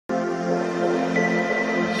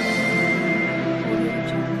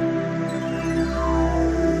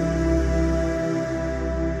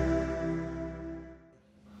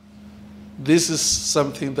This is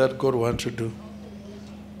something that God wants to do.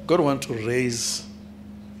 God wants to raise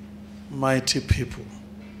mighty people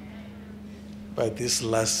by these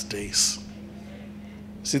last days.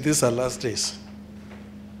 See, these are last days.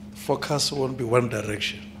 Focus won't be one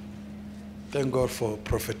direction. Thank God for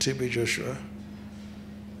Prophetic Joshua,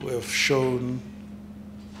 who have shown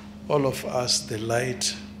all of us the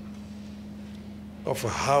light of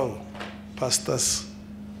how pastors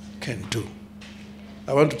can do.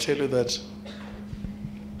 I want to tell you that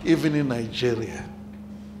even in Nigeria,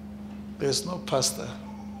 there's no pastor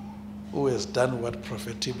who has done what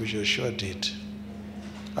Prophetic Joshua did.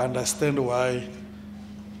 I understand why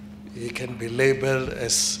he can be labeled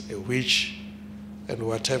as a witch and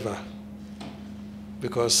whatever,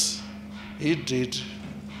 because he did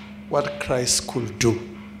what Christ could do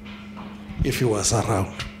if he was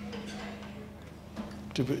around.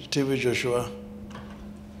 T.B. Joshua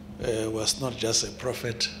was not just a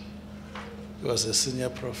prophet, he was a senior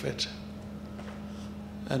prophet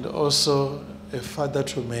and also a father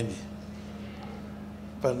to many.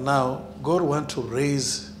 But now God wants to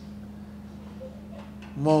raise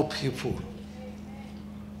more people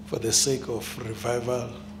for the sake of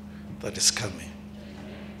revival that is coming.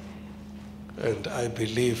 And I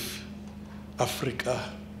believe Africa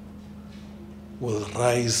will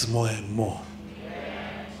rise more and more.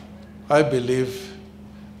 I believe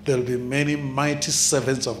there will be many mighty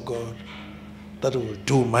servants of God that will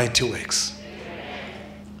do mighty works.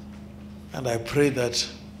 And I pray that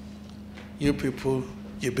you people,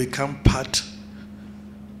 you become part,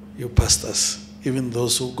 you pastors, even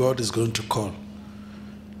those who God is going to call,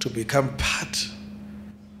 to become part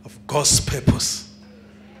of God's purpose.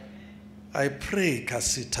 I pray,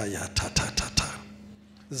 kasitaya ta ta ta ta,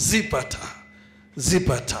 zipata,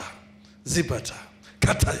 zipata, zipata,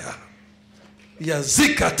 kataya, ya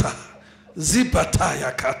zikata, zipata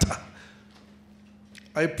ya kata.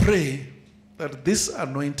 I pray that this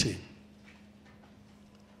anointing,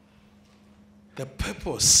 the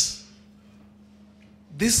purpose,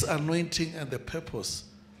 this anointing and the purpose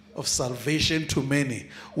of salvation to many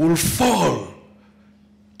will fall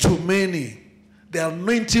to many. The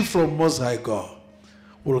anointing from Most High God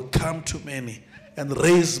will come to many and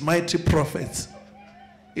raise mighty prophets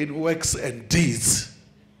in works and deeds.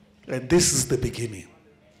 And this is the beginning.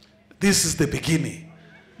 This is the beginning.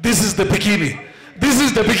 This is the beginning. This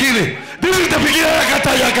is the beginning. This is the beginning.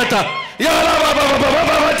 Yakata, yakata.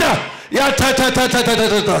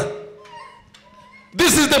 Yakata.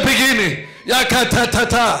 This is the beginning.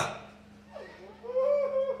 Yakata.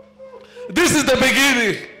 This is the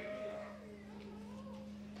beginning.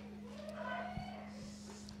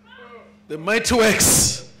 The mighty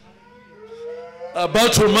works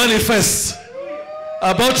about to manifest.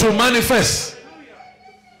 About to manifest.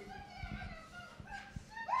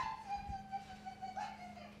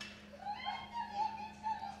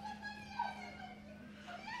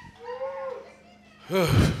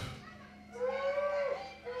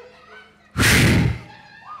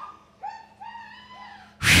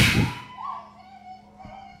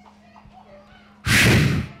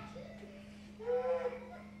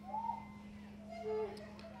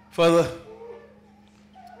 Father,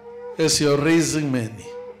 as you're raising many,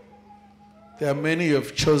 there are many you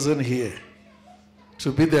have chosen here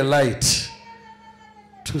to be the light,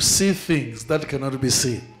 to see things that cannot be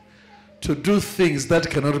seen, to do things that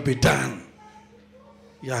cannot be done.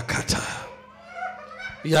 Yakata,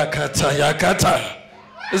 yakata, yakata,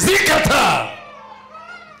 zikata,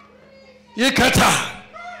 yakata.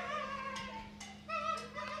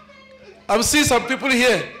 I'm seeing some people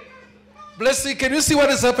here. Blessing, can you see what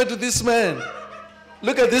has happened to this man?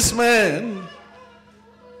 Look at this man.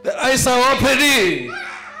 The eyes are opening.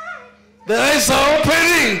 The eyes are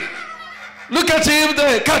opening. Look at him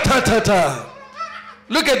there. Katatata.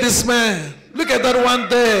 Look at this man. Look at that one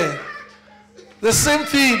there. The same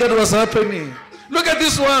thing that was happening. Look at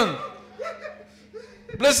this one.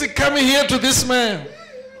 Blessing coming here to this man.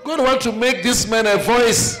 God wants to make this man a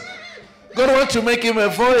voice. God wants to make him a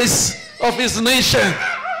voice of his nation.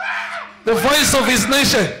 The voice of his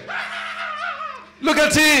nation. Look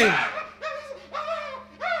at him.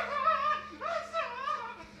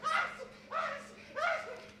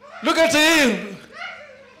 Look at him.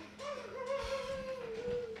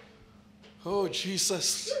 Oh,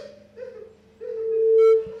 Jesus.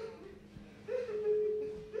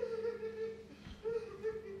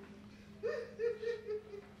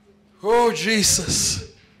 Oh,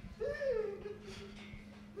 Jesus.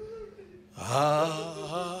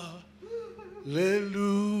 Hallelujah.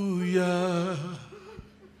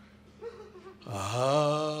 Hallelujah.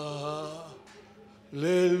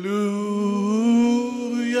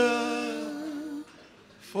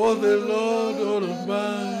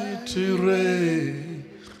 to reign.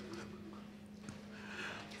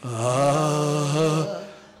 Hallelujah.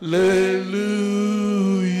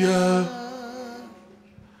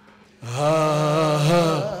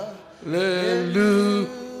 Hallelujah.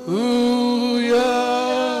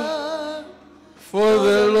 For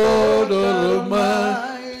the Lord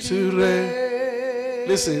Almighty to reign.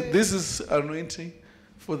 Listen, this is anointing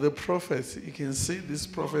for the prophets. You can see these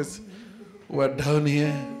prophets who are down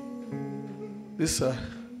here.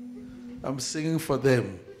 I'm singing for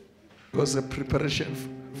them because the preparation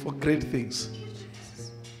for great things.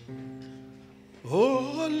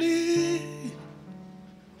 Holy,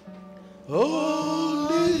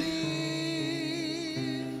 holy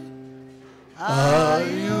are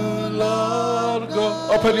you, Lord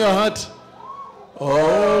God. Open your heart.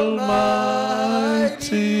 Almighty.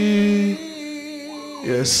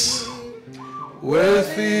 Yes.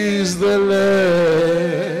 Worthy is the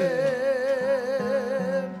Lamb.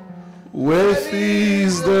 Worthy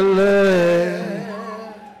is the Lamb.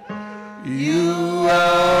 You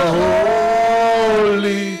are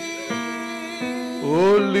holy,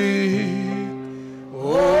 holy,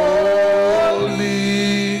 holy.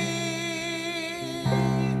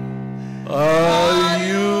 Are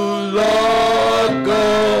you Lord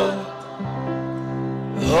God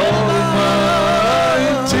Almighty?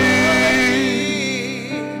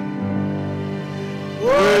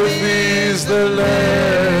 Worthy is the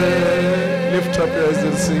Lamb. Lift up your eyes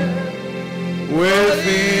and sing.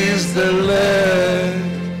 Worthy is the Lamb.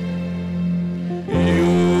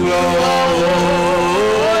 You are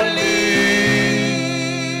holy,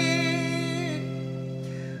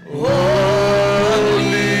 holy.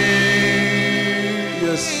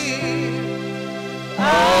 Yes.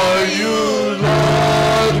 Are you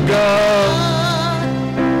Lord God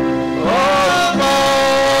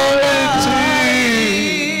Almighty?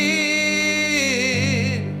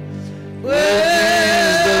 Worthy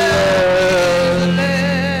is the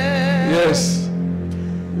Lamb. Yes.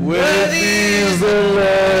 Worthy is the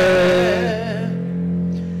Lamb.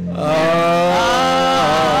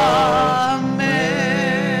 Amen.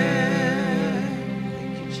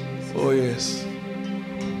 Thank you, Jesus. Oh, yes.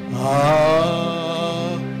 Hallelujah.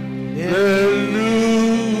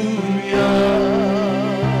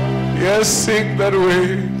 Yes, sing that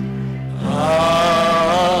way. Hallelujah.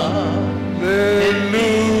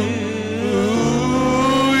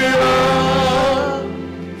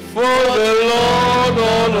 For the Lord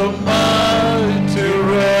Almighty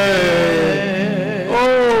reign.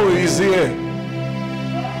 Oh, He's here.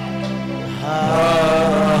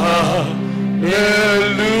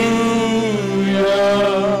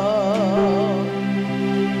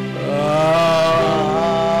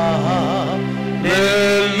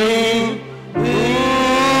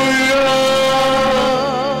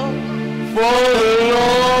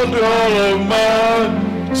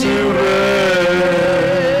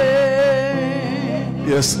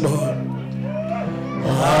 Yes, Lord.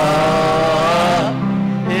 Hallelujah.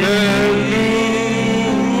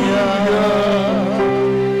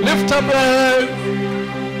 Lift up your hands.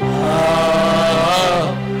 Hallelujah.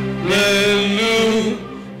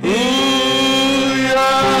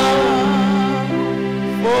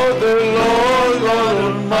 For the Lord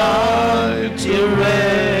Almighty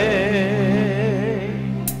reign.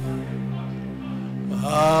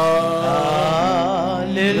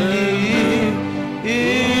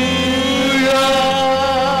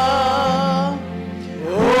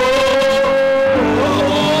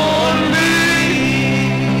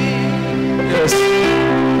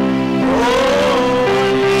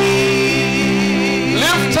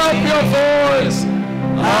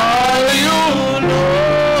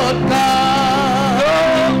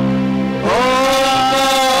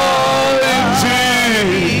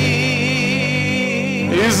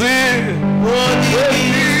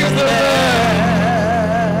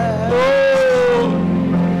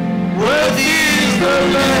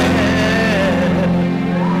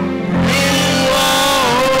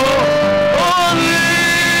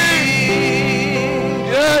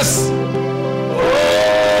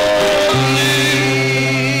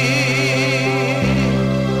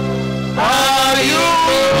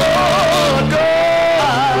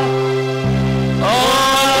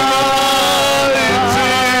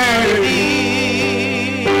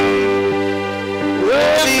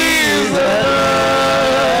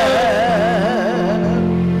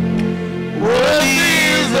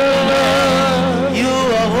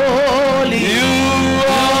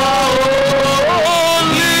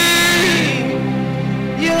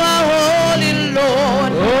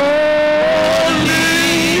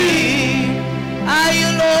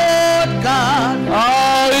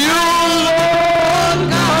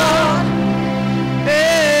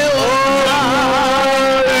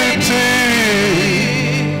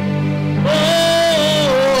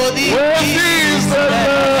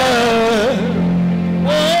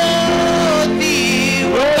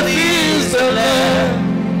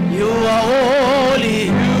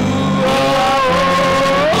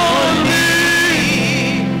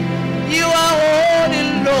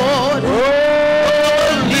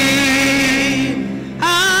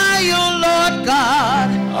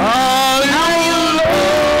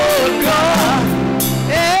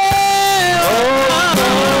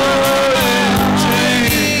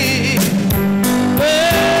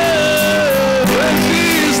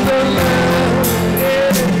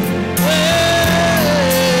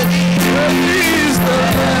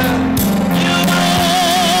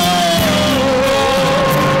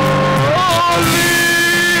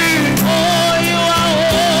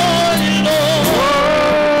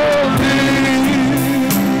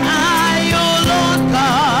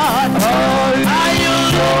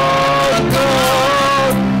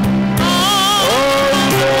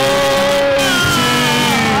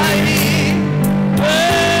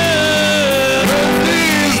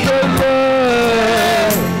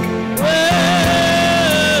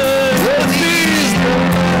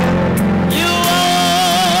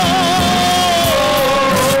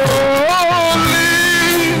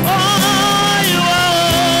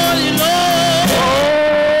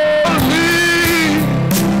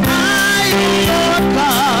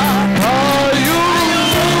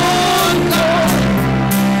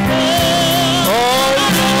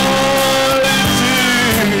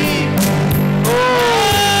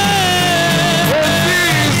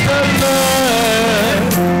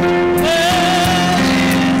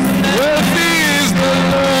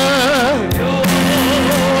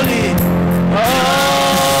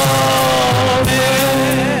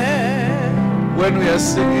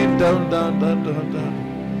 down, down, down, down, down.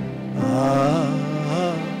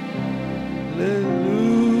 Hallelujah.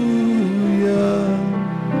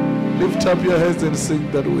 Lift up your hands and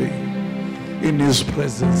sing that way in His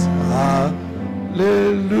presence. Hallelujah.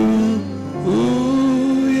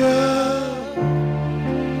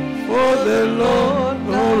 For the Lord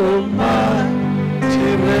God Almighty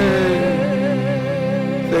reigns.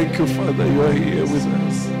 Thank you, Father, you are here with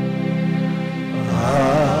us.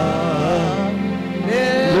 Hallelujah.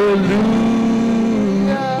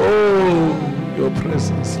 Oh, your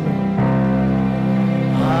presence, Lord.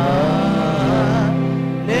 Hallelujah.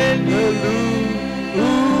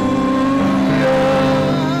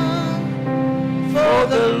 For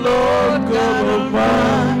the Lord God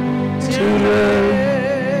Almighty reigns.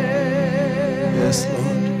 Yes, Lord.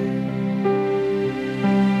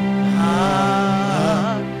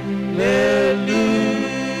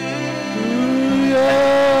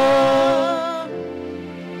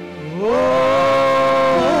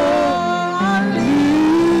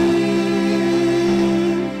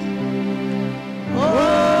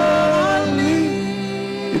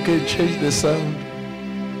 Change the sound.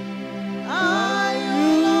 Are you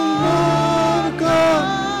Lord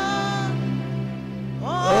God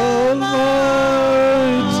Almighty?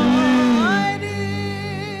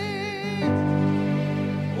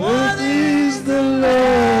 What is the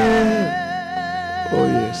Lamb? Oh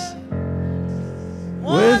yes.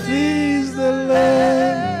 What is the Lamb?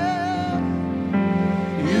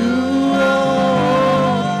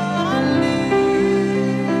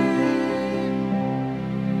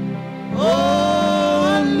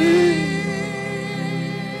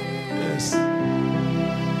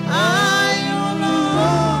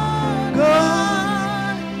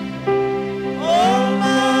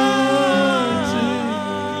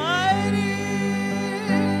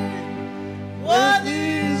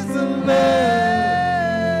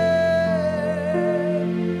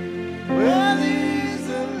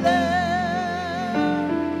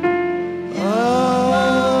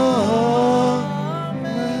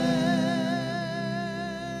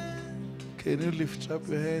 You lift up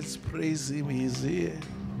your hands, praise Him, He's here.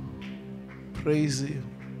 Praise Him.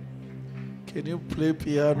 Can you play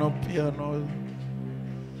piano?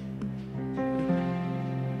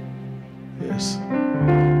 Yes.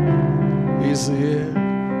 He's here.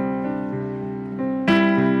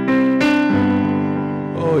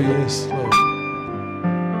 Oh yes, Lord.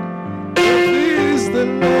 He's the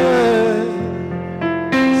Lord.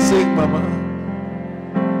 Sing, Mama.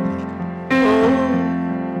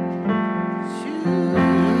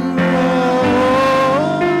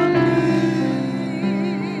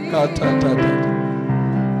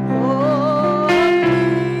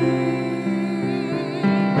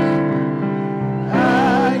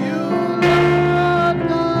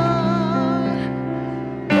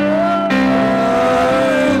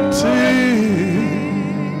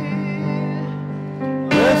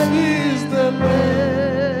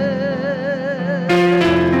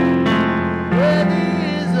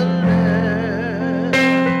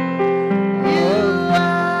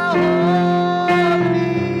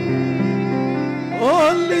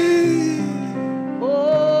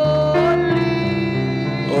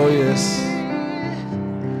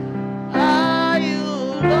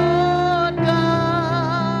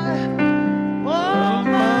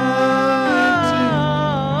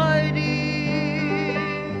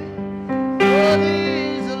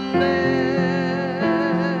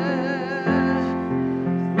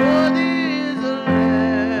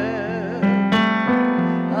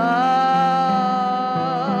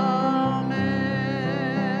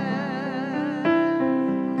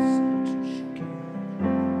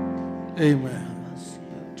 Amen.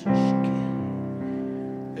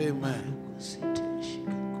 Amen.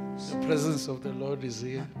 The presence of the Lord is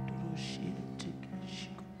here.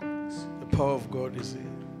 The power of God is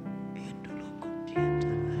here.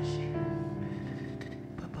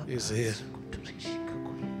 Is here.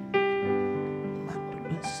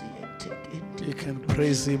 You can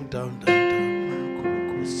praise Him down, down,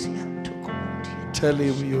 down. Tell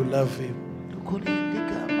Him you love Him.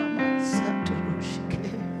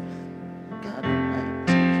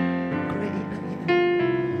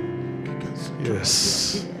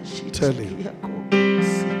 Yes. Tell Him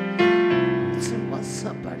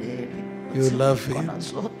you love Him.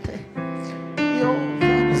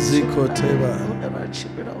 Ziko Teba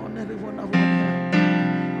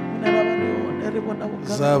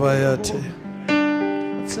Zabayate.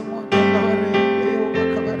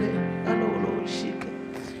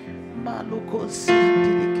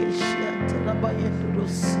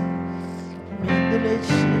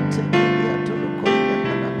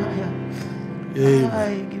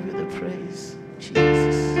 I give you the praise,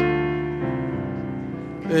 Jesus.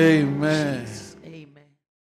 Amen.